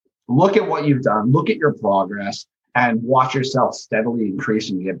look at what you've done, look at your progress, and watch yourself steadily increase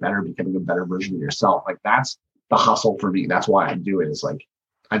and get better, becoming a better version of yourself. Like that's the hustle for me. That's why I do it. It's like,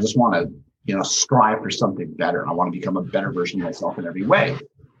 I just want to, strive for something better. I want to become a better version of myself in every way.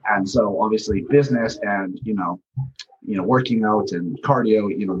 And so obviously business and, working out and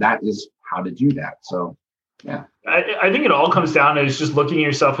cardio, that is how to do that. So, yeah. I think it all comes down to just looking at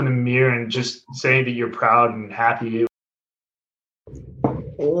yourself in the mirror and just saying that you're proud and happy.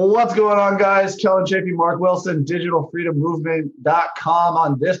 What's going on, guys? Kelland, JP, Mark Wilson, digitalfreedommovement.com.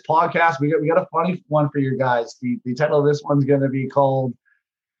 On this podcast, we got a funny one for you guys. The title of this one's going to be called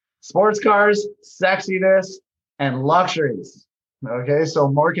Sports Cars, Sexiness, and Luxuries. Okay, so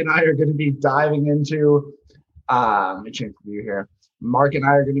Mark and I are going to be diving into, let me change the view here. Mark and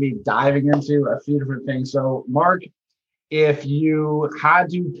I are going to be diving into a few different things. So, Mark, if you had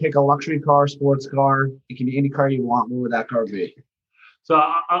to pick a luxury car, sports car, it can be any car you want, what would that car be? So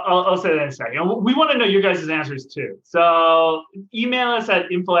I'll say that in a second. We want to know your guys' answers too. So email us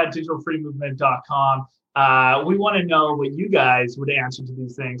at info@digitalfreedommovement.com. We want to know what you guys would answer to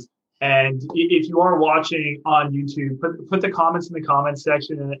these things. And if you are watching on YouTube, put the comments in the comments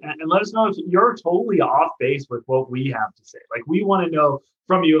section and let us know if you're totally off base with what we have to say. Like, we want to know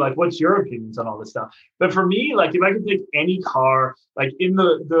from you, like, what's your opinions on all this stuff? But for me, like, if I could pick any car, like, in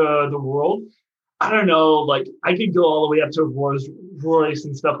the world, I don't know, like, I could go all the way up to a Rolls Royce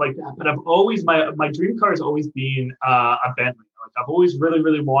and stuff like that. But I've always, my dream car has always been a Bentley. Like, I've always really,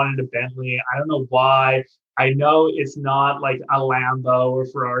 really wanted a Bentley. I don't know why. I know it's not like a Lambo or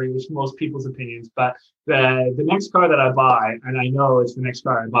Ferrari, which most people's opinions, but the next car that I buy, and I know it's the next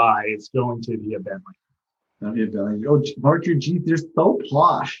car I buy, it's going to be a Bentley. That'll be a Bentley. Oh, Mark, your Jeep, they're so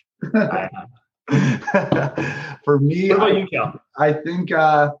plush. For me, what about you, Kel? I think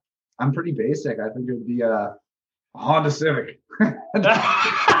I'm pretty basic. I think it would be a Honda Civic. No,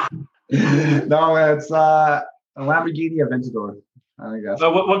 it's a Lamborghini Aventador. I think that's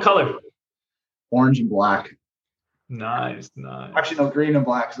what color? Orange and black. Nice. Actually, no, green and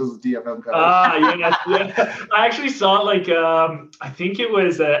black. So those are DFM colors. Yeah. I actually saw like I think it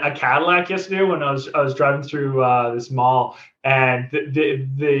was a Cadillac yesterday when I was driving through this mall, and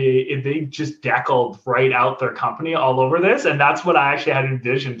they just deckled right out their company all over this, and that's what I actually had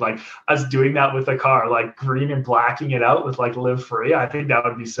envisioned, like us doing that with a car, like green and blacking it out with like Live Free. I think that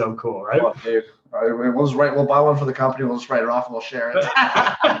would be so cool, right? Well, dude, we'll just we'll buy one for the company. We'll just write it off and we'll share it.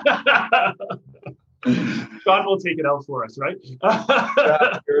 Sean will take it out for us, right?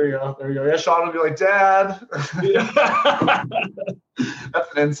 Yeah, there we go. Yeah, Sean will be like, Dad.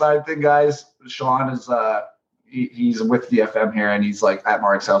 That's an inside thing, guys. Sean is he's with DFM here, and he's like at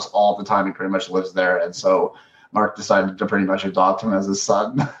Mark's house all the time. He pretty much lives there, and so Mark decided to pretty much adopt him as his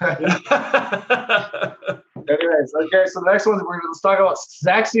son. Anyways, okay, so the next one, let's talk about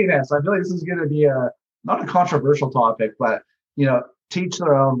sexiness. I feel like this is going to be not a controversial topic, but teach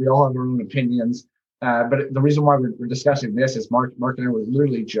their own. We all have our own opinions. But the reason why we're discussing this is Mark and I were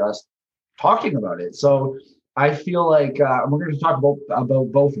literally just talking about it. So I feel like we're going to talk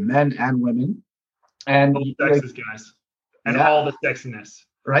about both men and women, and both sexes, guys, and all the sexiness.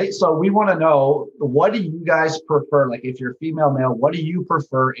 Right. So we want to know, what do you guys prefer? Like, if you're female, male, what do you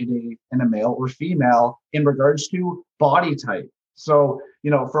prefer in a male or female in regards to body type? So,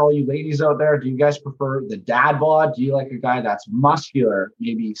 for all you ladies out there, do you guys prefer the dad bod? Do you like a guy that's muscular,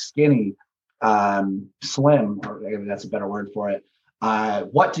 maybe skinny, slim, or maybe that's a better word for it?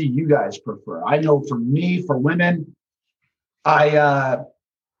 What do you guys prefer? I know for me, for women, I'll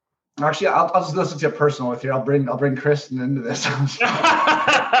just listen to it personal with you. I'll bring Kristen into this. I'm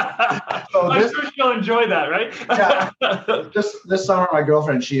sure she'll enjoy that, right? Yeah. This summer, my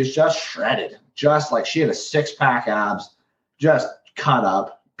girlfriend, she is just shredded. Just like, she had a 6-pack abs, just cut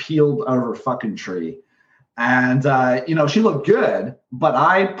up, peeled out of her fucking tree. And, she looked good, but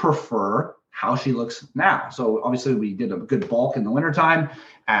I prefer how she looks now. So obviously we did a good bulk in the wintertime,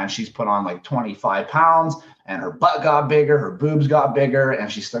 and she's put on like 25 pounds, and her butt got bigger, her boobs got bigger,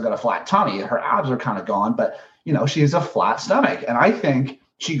 and she's still got a flat tummy. Her abs are kind of gone, but she has a flat stomach. And I think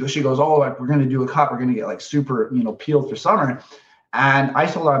she goes, oh, like, we're going to do a cut. We're going to get like super, peeled for summer. And I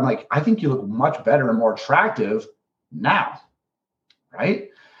told her, I'm like, I think you look much better and more attractive now. Right.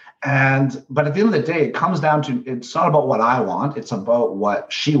 But at the end of the day, it comes down to, it's not about what I want. It's about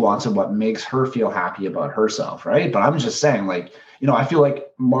what she wants and what makes her feel happy about herself. Right. But I'm just saying, like, I feel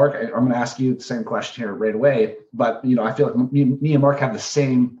like, Mark, I'm going to ask you the same question here right away. But, I feel like me and Mark have the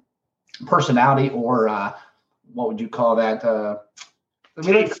same personality, or what would you call that?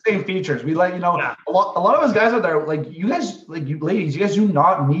 We like the same features. We like, a lot of us guys out there, like, you guys, like, you ladies, you guys do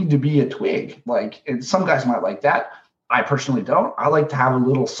not need to be a twig. Like, and some guys might like that. I personally don't. I like to have a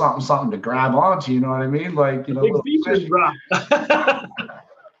little something to grab onto. You know what I mean? Like, big features, bro.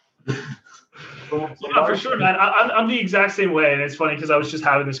 Yeah, for sure, man. I'm the exact same way, and it's funny because I was just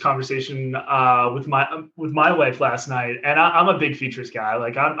having this conversation with my wife last night, and I'm a big features guy.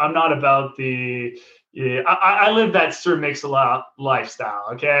 Like, I'm not about the. Yeah, I live that Sir Mix-a-Lot lifestyle.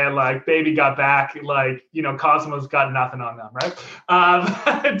 Okay, like baby got back, like Cosmo's got nothing on them, right?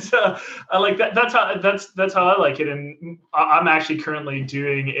 But, I like that. That's how I like it, and I'm actually currently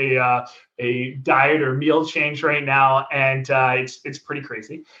doing a diet or meal change right now, and it's pretty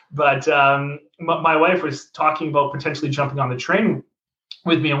crazy. But my wife was talking about potentially jumping on the train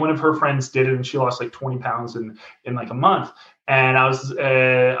with me, and one of her friends did it, and she lost like 20 pounds in like a month. And I was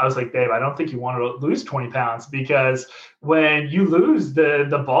like, babe, I don't think you want to lose 20 pounds, because when you lose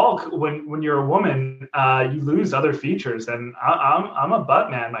the bulk, when you're a woman, you lose other features. And I'm a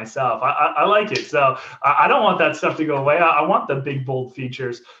butt man myself. I like it. So I don't want that stuff to go away. I want the big, bold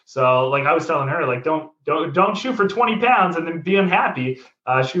features. So like I was telling her, like, don't shoot for 20 pounds and then be unhappy.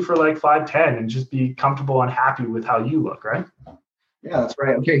 Shoot for like 5, 10 and just be comfortable and happy with how you look, right? Yeah, that's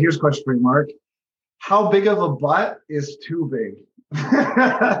right. Okay, here's a question for you, Mark. How big of a butt is too big?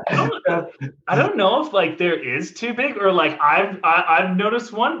 I don't know if like there is too big, or like I've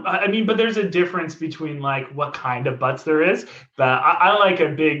noticed one. I mean, but there's a difference between like what kind of butts there is. But I like a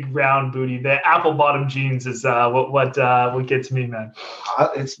big round booty. The apple bottom jeans is what gets me, man.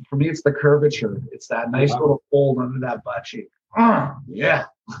 It's for me. It's the curvature. It's that nice little fold under that butt cheek. Yeah.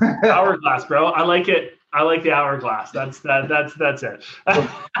 Hourglass, bro. I like it. I like the hourglass. That's it.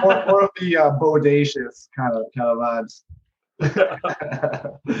 More of the bodacious kind of vibes.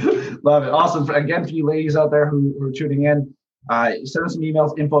 Love it. Awesome. Again, for you ladies out there who are tuning in, send us some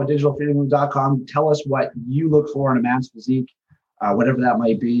emails, info@digitalfreedommove.com. Tell us what you look for in a man's physique, whatever that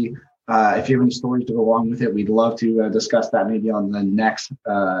might be. If you have any stories to go along with it, we'd love to discuss that maybe on the next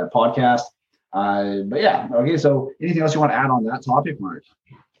podcast. But yeah, okay. So anything else you want to add on that topic, Mark?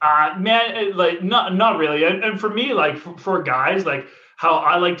 Man, like not really. And for me, like for guys, like how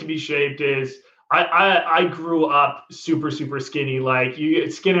I like to be shaped is I grew up super, super skinny, like you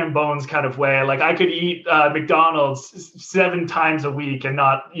get skin and bones kind of way. Like I could eat McDonald's 7 times a week and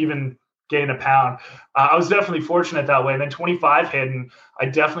not even gain a pound. I was definitely fortunate that way. And then 25 hit, and I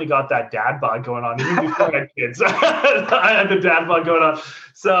definitely got that dad bod going on. Even before I had kids, I had the dad bod going on.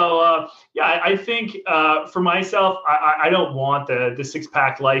 So yeah, I think for myself, I don't want the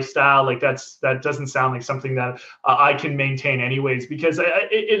 6-pack lifestyle. Like that doesn't sound like something that I can maintain anyways, because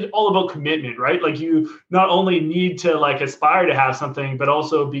it's all about commitment, right? Like you not only need to like aspire to have something, but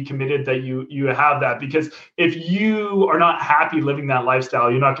also be committed that you have that. Because if you are not happy living that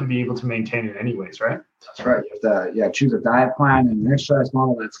lifestyle, you're not going to be able to maintain it anyways, right? That's right. You have to choose a diet plan and an exercise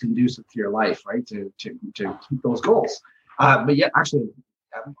model that's conducive to your life, right? To keep those goals. But yeah, actually,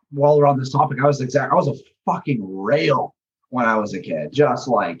 while we're on this topic, I was a fucking rail when I was a kid, just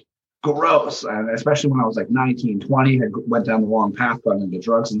like gross. And especially when I was like 19, 20, had went down the wrong path, got into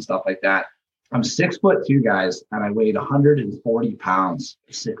drugs and stuff like that. I'm 6'2", guys, and I weighed 140 pounds,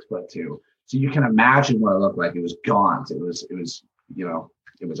 6'2". So you can imagine what I looked like. It was gaunt. It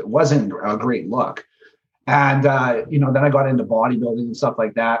wasn't a great look. And, then I got into bodybuilding and stuff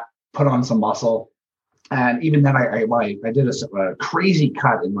like that, put on some muscle. And even then I did a crazy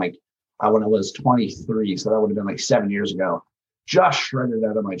cut in like, when I was 23. So that would have been like 7 years ago, just shredded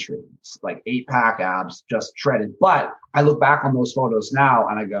out of my tree. It's like 8-pack abs, just shredded. But I look back on those photos now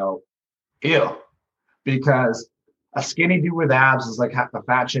and I go, ew, because a skinny dude with abs is like a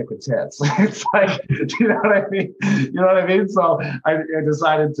fat chick with tits. It's like, you know what I mean? You know what I mean? So I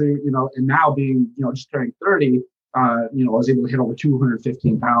decided to, and now being, just turning 30, I was able to hit over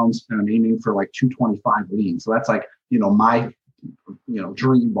 215 pounds, and I'm aiming for like 225 lean. So that's like, my,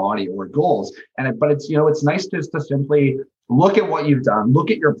 dream body or goals. But it's, it's nice just to simply look at what you've done, look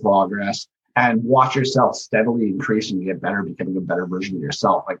at your progress, and watch yourself steadily increase and get better, becoming a better version of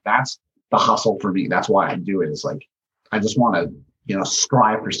yourself. Like that's the hustle for me. That's why I do it. It's like, I just want to,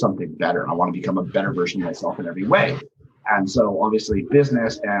 strive for something better. I want to become a better version of myself in every way. And so obviously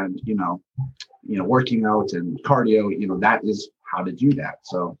business and, working out and cardio, that is how to do that.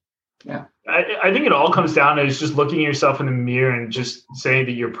 So, yeah. I think it all comes down to is just looking at yourself in the mirror and just saying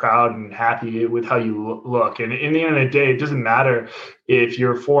that you're proud and happy with how you look. And in the end of the day, it doesn't matter if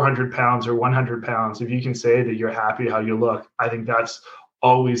you're 400 pounds or 100 pounds. If you can say that you're happy how you look, I think that's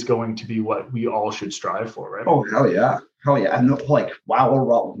always going to be what we all should strive for, right? Oh, hell yeah. And like,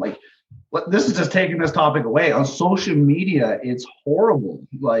 wow, like, this is just taking this topic away. On social media, it's horrible.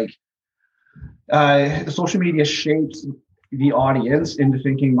 Like, social media shapes the audience into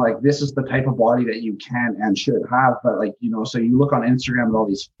thinking like this is the type of body that you can and should have. But like, so you look on Instagram at all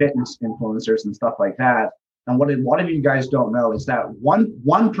these fitness influencers and stuff like that. And what a lot of you guys don't know is that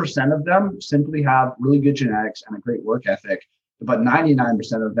 1% of them simply have really good genetics and a great work ethic, but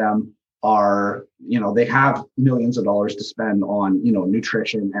 99% of them are, they have millions of dollars to spend on,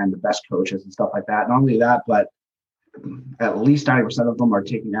 nutrition and the best coaches and stuff like that. Not only that, but at least 90% of them are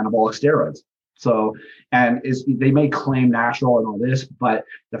taking anabolic steroids. So, they may claim natural and all this, but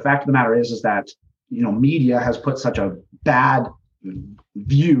the fact of the matter is that, media has put such a bad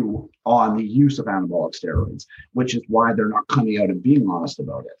view on the use of anabolic steroids, which is why they're not coming out and being honest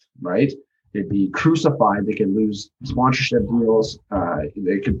about it, right? They'd be crucified. They could lose sponsorship deals.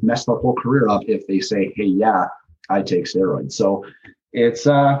 They could mess their whole career up if they say, hey, yeah, I take steroids. So it's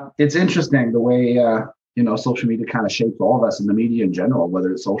interesting the way, social media kind of shapes all of us in the media in general,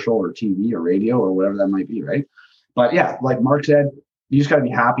 whether it's social or TV or radio or whatever that might be, right? But yeah, like Mark said, you just got to be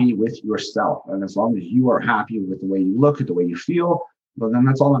happy with yourself. And as long as you are happy with the way you look, at the way you feel, well, then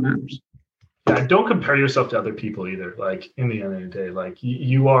that's all that matters. Yeah, don't compare yourself to other people either. Like in the end of the day, like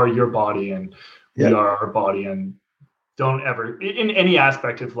you are your body and we are our body, and don't ever in any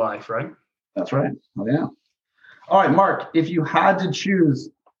aspect of life, right? That's right. Oh yeah. All right, Mark, if you had to choose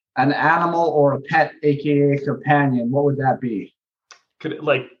an animal or a pet, aka companion, what would that be? Could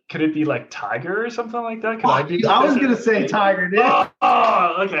it be like tiger or something like that? I was gonna say tiger, dude.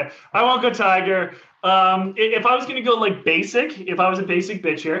 Oh, okay. I won't go tiger. If I was gonna go like basic, if I was a basic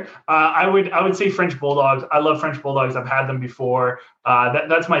bitch here, I would say French bulldogs. I love French bulldogs. I've had them before.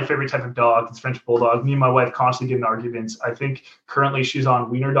 That's my favorite type of dog. It's French bulldog. Me and my wife constantly get in arguments. I think currently she's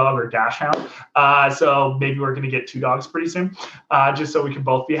on wiener dog or dash hound. So maybe we're gonna get 2 dogs pretty soon, just so we can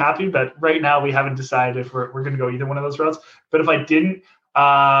both be happy. But right now we haven't decided if we're gonna go either one of those routes. But if I didn't,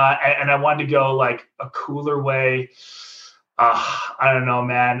 and I wanted to go like a cooler way, I don't know,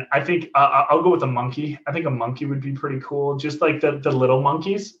 man. I think I'll go with a monkey. I think a monkey would be pretty cool. Just like the little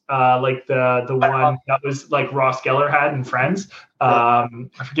monkeys, like the one that was like Ross Geller had in Friends. I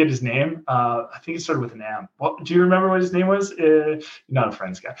forget his name. I think it started with an M. Do you remember what his name was? Not a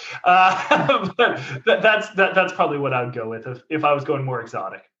Friends guy. But that's probably what I would go with if I was going more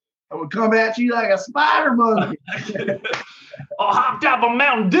exotic. I would come at you like a spider monkey. I'll hop up a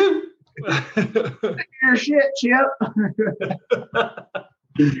Mountain Dew. Your shit, Chip.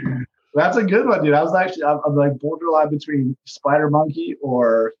 That's a good one, dude. I'm like borderline between spider monkey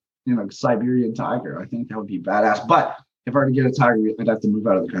or Siberian tiger. I think that would be badass. But if I were to get a tiger, I'd have to move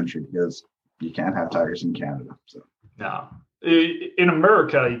out of the country because you can't have tigers in Canada. So no, in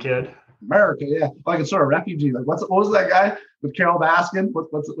America you could. America, yeah. Like a sort of refugee. Like what was that guy with Carol Baskin?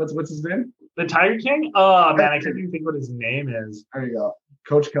 What's his name? The Tiger King? Oh man, I can't even think what his name is. There you go.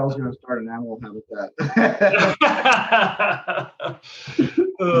 Coach Kell's going to start an animal habitat.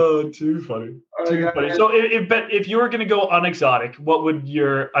 Oh, too funny. Too funny. So if you were going to go unexotic, what would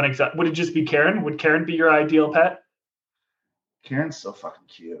your unexotic? Would it just be Karen? Would Karen be your ideal pet? Karen's so fucking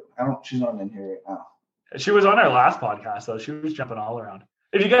cute. She's not in here right now. She was on our last podcast, though. She was jumping all around.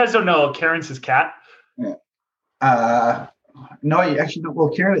 If you guys don't know, Karen's his cat. Yeah. No, you actually don't. Well,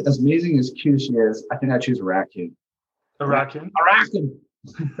 Karen, as amazing as cute as she is, I think I'd choose a raccoon. A raccoon? A raccoon.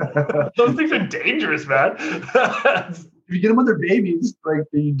 Those things are dangerous, man. If you get them when they're babies, like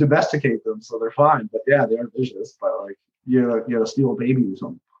you domesticate them, so they're fine. But yeah, they are vicious. But like you steal a baby or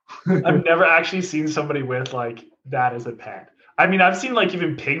something. I've never actually seen somebody with like that as a pet. I mean, I've seen like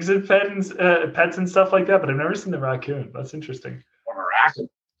even pigs as pets and stuff like that, but I've never seen the raccoon. That's interesting. Or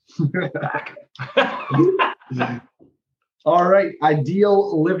a raccoon. All right,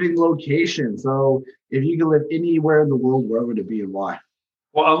 ideal living location. So if you could live anywhere in the world, where would it be and why?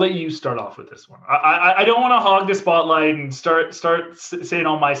 Well, I'll let you start off with this one. I don't want to hog the spotlight and start saying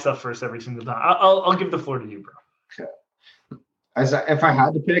all my stuff first every single time. I'll give the floor to you, bro. Okay. If I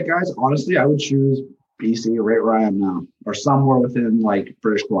had to pick, guys, honestly, I would choose BC, right where I am now, or somewhere within like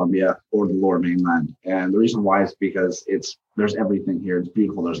British Columbia or the Lower Mainland. And the reason why is because there's everything here. It's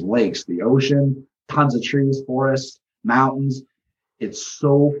beautiful. There's lakes, the ocean, tons of trees, forests, mountains. It's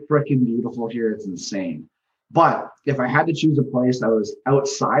so freaking beautiful here. It's insane. But if I had to choose a place that was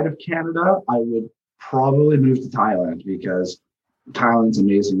outside of Canada, I would probably move to Thailand because Thailand's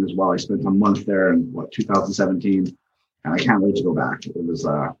amazing as well. I spent a month there in 2017, and I can't wait to go back.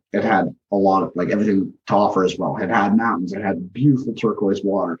 It had a lot of like everything to offer as well. It had mountains. It had beautiful turquoise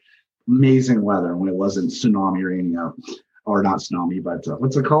water, amazing weather when it wasn't tsunami raining out, or not tsunami, but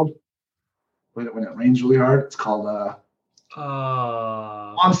what's it called? When it rains really hard, it's called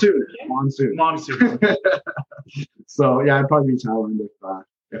monsoon. Monsoon. So yeah, I'd probably be Thailand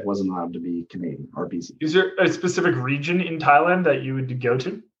if wife wasn't allowed to be Canadian or BC. Is there a specific region in Thailand that you would go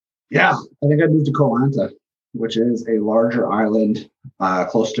to? Yeah, I think I'd move to Koh Lanta, which is a larger island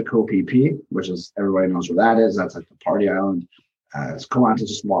close to Koh Phi Phi, which is, everybody knows where that is. That's like the party island. Koh Lanta is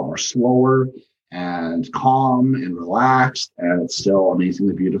just a lot more slower and calm and relaxed, and it's still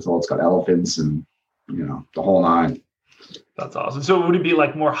amazingly beautiful. It's got elephants and, you know, the whole nine. That's awesome. So would it be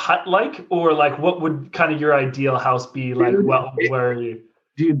like more hut-like, or like what would kind of your ideal house be like? Dude, well, where are you?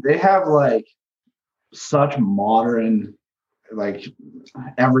 Dude, they have like such modern, like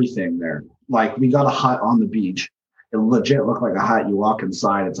everything there. Like we got a hut on the beach. It legit looked like a hut. You walk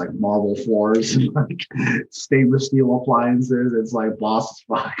inside, it's like marble floors and like stainless steel appliances. It's like boss as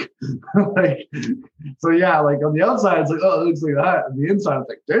fuck. Like, so yeah, like on the outside, it's like, oh, it looks like a hut. On the inside, it's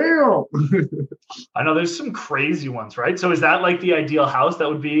like, damn. I know there's some crazy ones, right? So is that like the ideal house that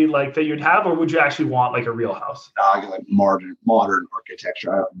would be like that you'd have, or would you actually want like a real house? I get like modern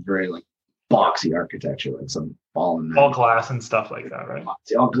architecture. I have very like boxy architecture, like some all glass and stuff like that, right?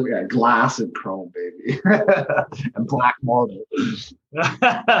 Yeah, glass and chrome, baby, and black marble.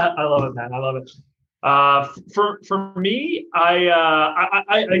 I love it, man. I love it. For me, I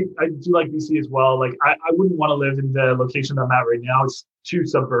do like BC as well. Like I wouldn't want to live in the location that I'm at right now. It's too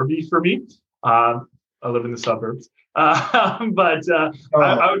suburby for me. I live in the suburbs, but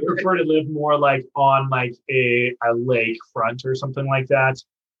I would prefer to live more like on like a lake front or something like that.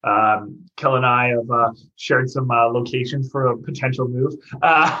 Kel and I have shared some locations for a potential move,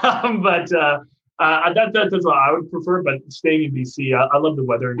 but that's what I would prefer. But staying in BC, I love the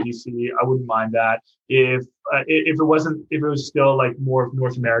weather in BC. I wouldn't mind that. If it was still like more of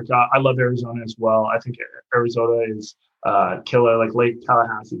North America, I love Arizona as well. I think Arizona is killer. Like Lake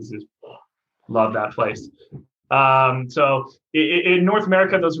Tallahassee is just, love that place. So in North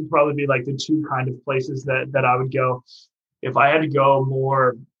America, those would probably be like the two kind of places that I would go. If I had to go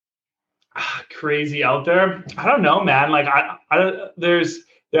more crazy out there, I don't know, man. Like there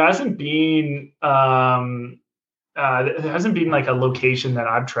hasn't been like a location that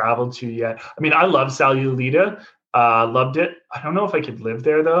I've traveled to yet. I mean, I love Saulita, loved it. I don't know if I could live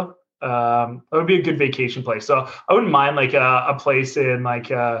there though. It would be a good vacation place. So I wouldn't mind like a place in like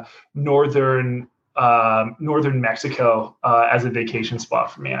northern Mexico as a vacation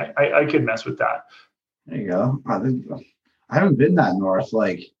spot for me. I could mess with that. There you go. I haven't been that north,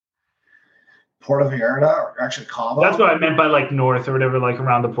 like Puerto Vallarta, or actually Cabo. That's what I meant by like north or whatever, like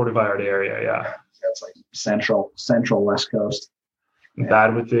around the Puerto Vallarta area. Yeah. That's like central West Coast.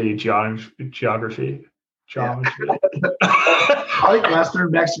 Bad with the geography. Yeah. I like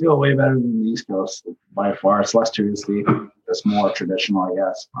Western Mexico way better than the East Coast by far. It's less touristy. It's more traditional, I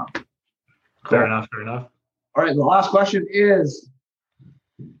guess. Cool. Fair enough. All right. The last question is,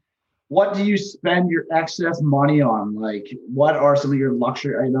 what do you spend your excess money on? Like, what are some of your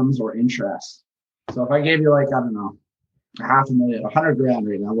luxury items or interests? So if I gave you like, I don't know, $500,000, $100,000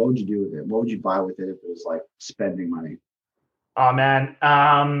 right now, what would you do with it? What would you buy with it if it was like spending money? Oh man,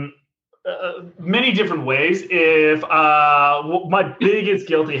 many different ways. If my biggest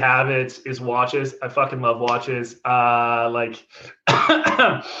guilty habits is watches. I fucking love watches. Like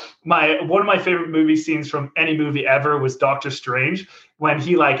one of my favorite movie scenes from any movie ever was Doctor Strange, when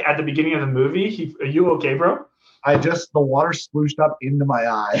he like at the beginning of the movie, are you okay, bro? The water splooshed up into my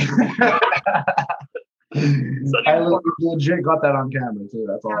eye. I legit got that on camera too.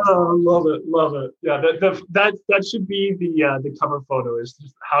 That's awesome. Oh, love it. Yeah, that should be the cover photo, is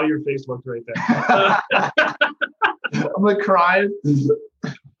just how your face looked right there. I'm like crying. Too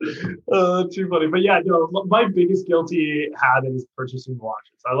funny. But yeah, no, my biggest guilty habit is purchasing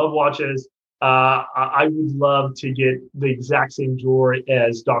watches. I love watches. I would love to get the exact same jewelry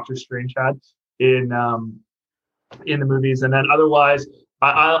as Doctor Strange had in the movies, and then otherwise,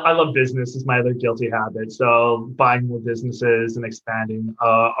 I love business is my other guilty habit. So buying more businesses and expanding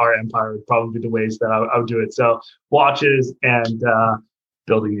our empire would probably be the ways that I would do it. So watches and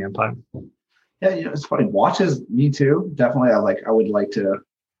building the empire. Yeah, it's funny. Watches, me too. Definitely, I would like to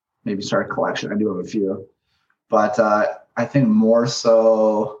maybe start a collection. I do have a few, but I think more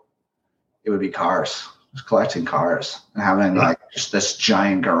so it would be cars. Just collecting cars and having like just this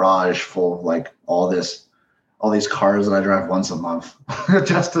giant garage full of like all these cars that I drive once a month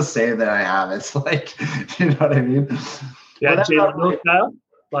just to say that I have. It's like, you know what I mean? Yeah, Jay Leno style.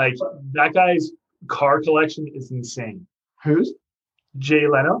 Like that guy's car collection is insane. Who's? Jay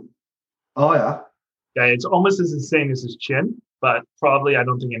Leno. Oh yeah. Yeah, it's almost as insane as his chin, but probably I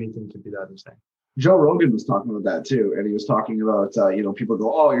don't think anything could be that insane. Joe Rogan was talking about that too, and he was talking about people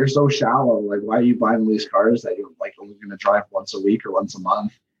go, "Oh, you're so shallow. Like, why are you buying these cars that you're like only going to drive once a week or once a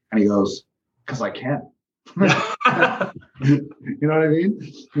month?" And he goes, "Because I can." You know what I mean?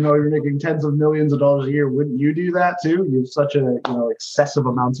 You know, you're making tens of millions of dollars a year. Wouldn't you do that too? You have such a, excessive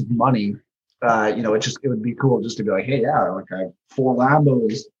amounts of money. It would be cool just to be like, hey, yeah, like I have 4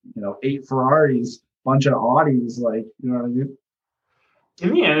 Lambos, 8 Ferraris, bunch of Audis, like, you know what I mean?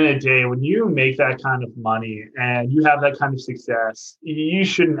 In the end of the day, when you make that kind of money and you have that kind of success, you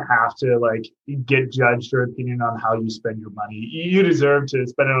shouldn't have to like get judged or opinion on how you spend your money. You deserve to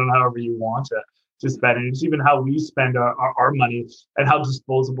spend it on however you want to spend it. It's even how we spend our money and how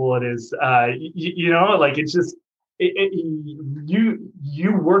disposable it is. It's just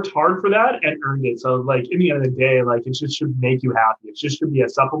you worked hard for that and earned it. So like in the end of the day, like it just should make you happy. It just should be a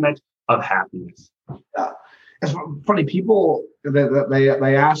supplement of happiness. Yeah. It's funny, people,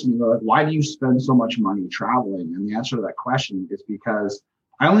 they ask me, like, why do you spend so much money traveling? And the answer to that question is because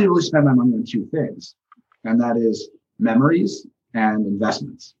I only really spend my money on 2 things, and that is memories and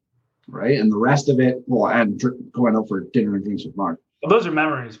investments, right? And the rest of it, and going out for dinner and drinks with Mark. Well, those are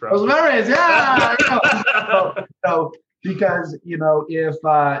memories, bro. Those are memories, yeah. Because if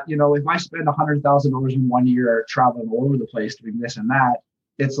I spend $100,000 in 1 year traveling all over the place doing this and that,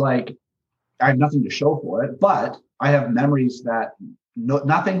 it's like I have nothing to show for it, but I have memories that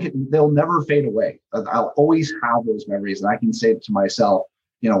they'll never fade away. I'll always have those memories, and I can say to myself,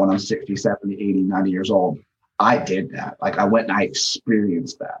 when I'm 60, 70, 80, 90 years old, I did that. Like I went and I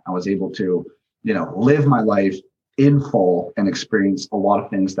experienced that. I was able to, live my life in full and experience a lot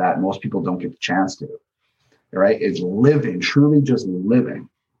of things that most people don't get the chance to. Right? It's living, truly just living,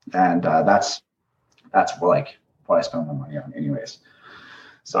 and that's what I spend my money on, anyways.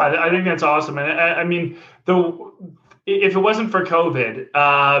 So I think that's awesome. And I mean, if it wasn't for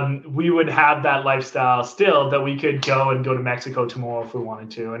COVID, we would have that lifestyle still that we could go to Mexico tomorrow if we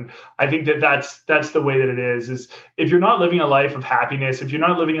wanted to. And I think that's the way that it is if you're not living a life of happiness, if you're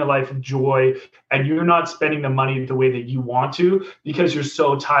not living a life of joy, and you're not spending the money the way that you want to because you're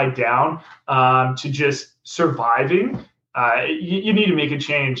so tied down to just surviving, you need to make a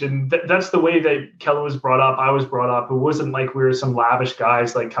change. And that's the way that Kelland was brought up. I was brought up. It wasn't like we were some lavish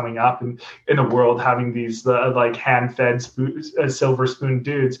guys like coming up in the world having these like hand-fed silver spoon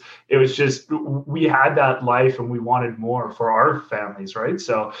dudes. It was just we had that life and we wanted more for our families, right?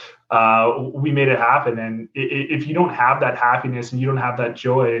 So we made it happen. And if you don't have that happiness and you don't have that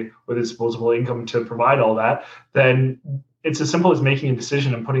joy with disposable income to provide all that, then it's as simple as making a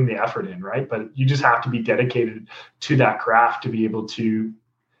decision and putting the effort in, right? But you just have to be dedicated to that craft to be able to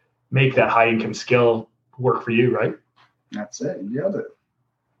make that high income skill work for you, right? That's it. You nailed it.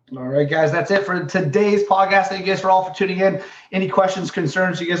 All right, guys, that's it for today's podcast. Thank you guys for all for tuning in. Any questions,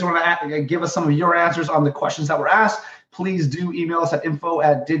 concerns, you guys want to give us some of your answers on the questions that were asked, please do email us at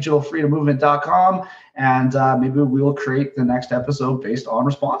info@digitalfreedommovement.com, and maybe we will create the next episode based on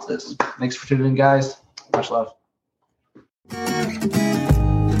responses. Thanks for tuning in, guys. Much love.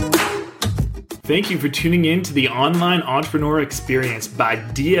 Thank you for tuning in to the Online Entrepreneur Experience by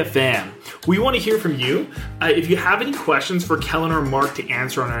DFM. We want to hear from you. If you have any questions for Kelland or Mark to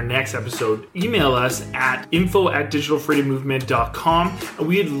answer on our next episode, email us at info@digitalfreedommovement.com, and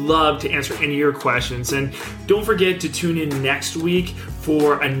we'd love to answer any of your questions. And don't forget to tune in next week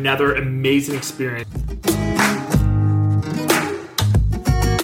for another amazing experience.